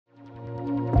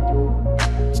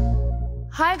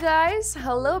Hi guys,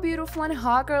 hello beautiful and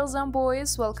hot girls and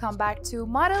boys, welcome back to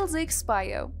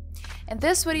𝐒𝐚𝐧𝐝. In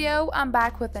this video, I'm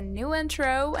back with a new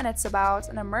intro and it's about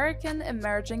an American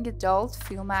emerging adult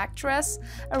film actress,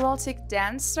 erotic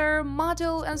dancer,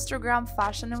 model, Instagram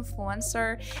fashion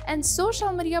influencer, and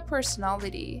social media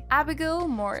personality, Abigaiil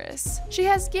Morris. She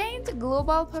has gained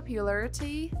global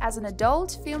popularity as an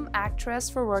adult film actress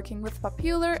for working with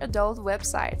popular adult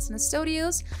websites and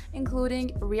studios,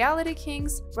 including Reality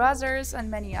Kings, Brazzers, and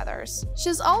many others.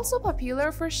 She's also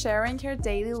popular for sharing her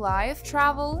daily life,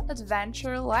 travel,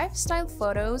 adventure, lifestyle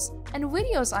photos and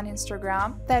videos on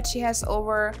Instagram that she has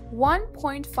over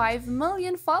 1.5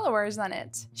 million followers on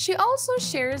it. She also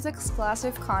shares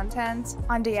exclusive content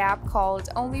on the app called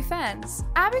OnlyFans.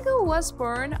 Abigaiil was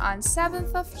born on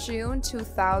 7th of June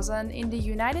 2000 in the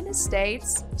United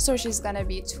States, so she's gonna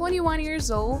be 21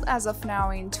 years old as of now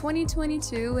in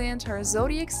 2022 and her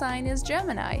zodiac sign is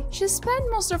Gemini. She spent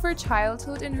most of her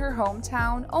childhood in her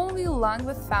hometown, only along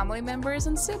with family members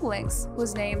and siblings,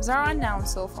 whose names are unknown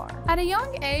so far. At a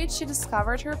young age, she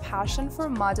discovered her passion for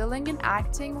modeling and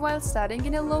acting while studying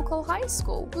in a local high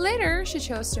school. Later, she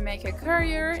chose to make a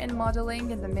career in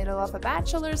modeling in the middle of a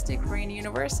bachelor's degree in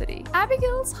university.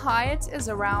 Abigaiil's height is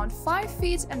around 5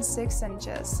 feet and 6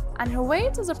 inches, and her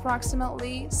weight is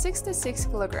approximately 66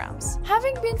 kilograms.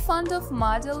 Having been fond of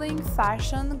modeling,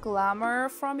 fashion, glamour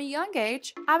from a young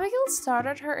age, Abigaiil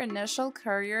started her initial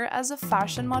career as a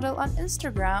fashion model on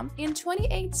Instagram in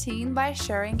 2018 by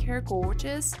sharing her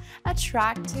gorgeous,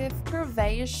 attractive,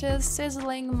 curvaceous,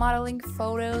 sizzling modeling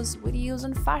photos, videos,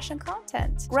 and fashion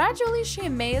content. Gradually, she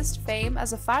amassed fame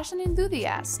as a fashion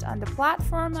enthusiast on the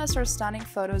platform as her stunning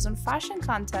photos and fashion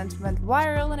content went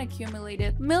viral and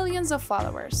accumulated millions of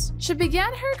followers. She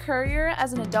began her career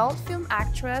as an adult film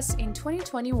actress in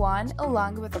 2021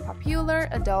 along with a popular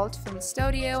adult film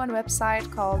studio and website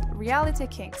called Reality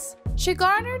Kings. She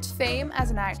garnered fame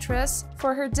as an actress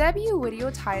for her debut video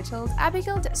titled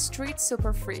Abigaiil the Street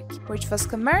Super Freak, which was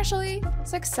commercially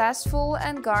successful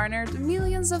and garnered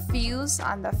millions of views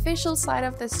on the official site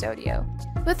of the studio.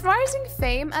 With rising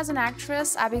fame as an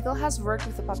actress, Abigaiil has worked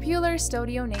with a popular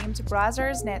studio named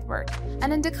Brazzers Network,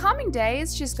 and in the coming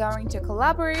days, she's going to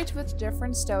collaborate with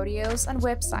different studios and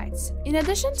websites. In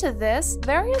addition to this,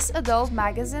 various adult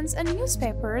magazines and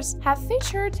newspapers have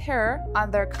featured her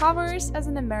on their covers as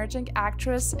an emerging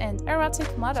actress and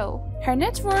erotic model. Her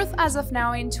net worth as of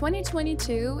now in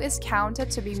 2022 is counted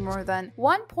to be more than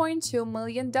 $1.2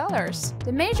 million.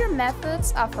 The major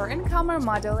methods of her income are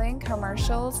modeling,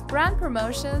 commercials, brand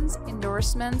promotions,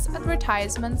 endorsements,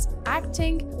 advertisements,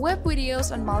 acting, web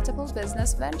videos, and multiple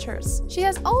business ventures. She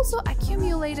has also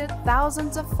accumulated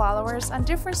thousands of followers on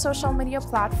different social media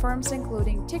platforms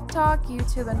including TikTok,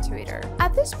 YouTube, and Twitter.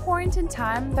 At this point in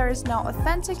time, there is no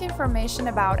authentic information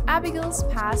about Abigaiil's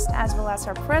past as well as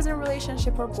her present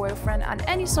relationship or boyfriend on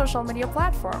any social media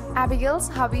platform. Abigaiil's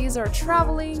hobbies are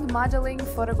traveling, modeling,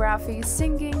 photography,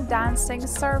 singing, dancing,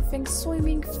 surfing,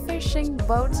 swimming, fishing,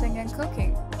 boating, and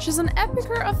cooking. She's an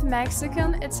epicure of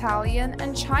Mexican, Italian,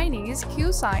 and Chinese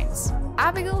Q signs.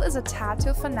 Abigaiil is a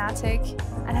tattoo fanatic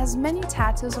and has many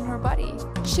tattoos on her body.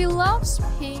 She loves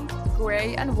pink,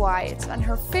 gray, and white, and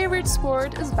her favorite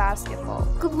sport is basketball.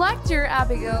 Good luck, dear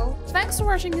Abigaiil! Thanks for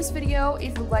watching this video.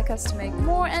 If you'd like us to make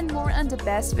more and the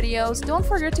best videos, don't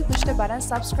forget to push the button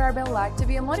subscribe and like to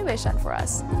be a motivation for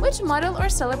us. Which model or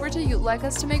celebrity you'd like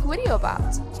us to make video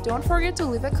about? Don't forget to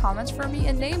leave a comment for me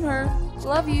and name her.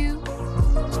 Love you!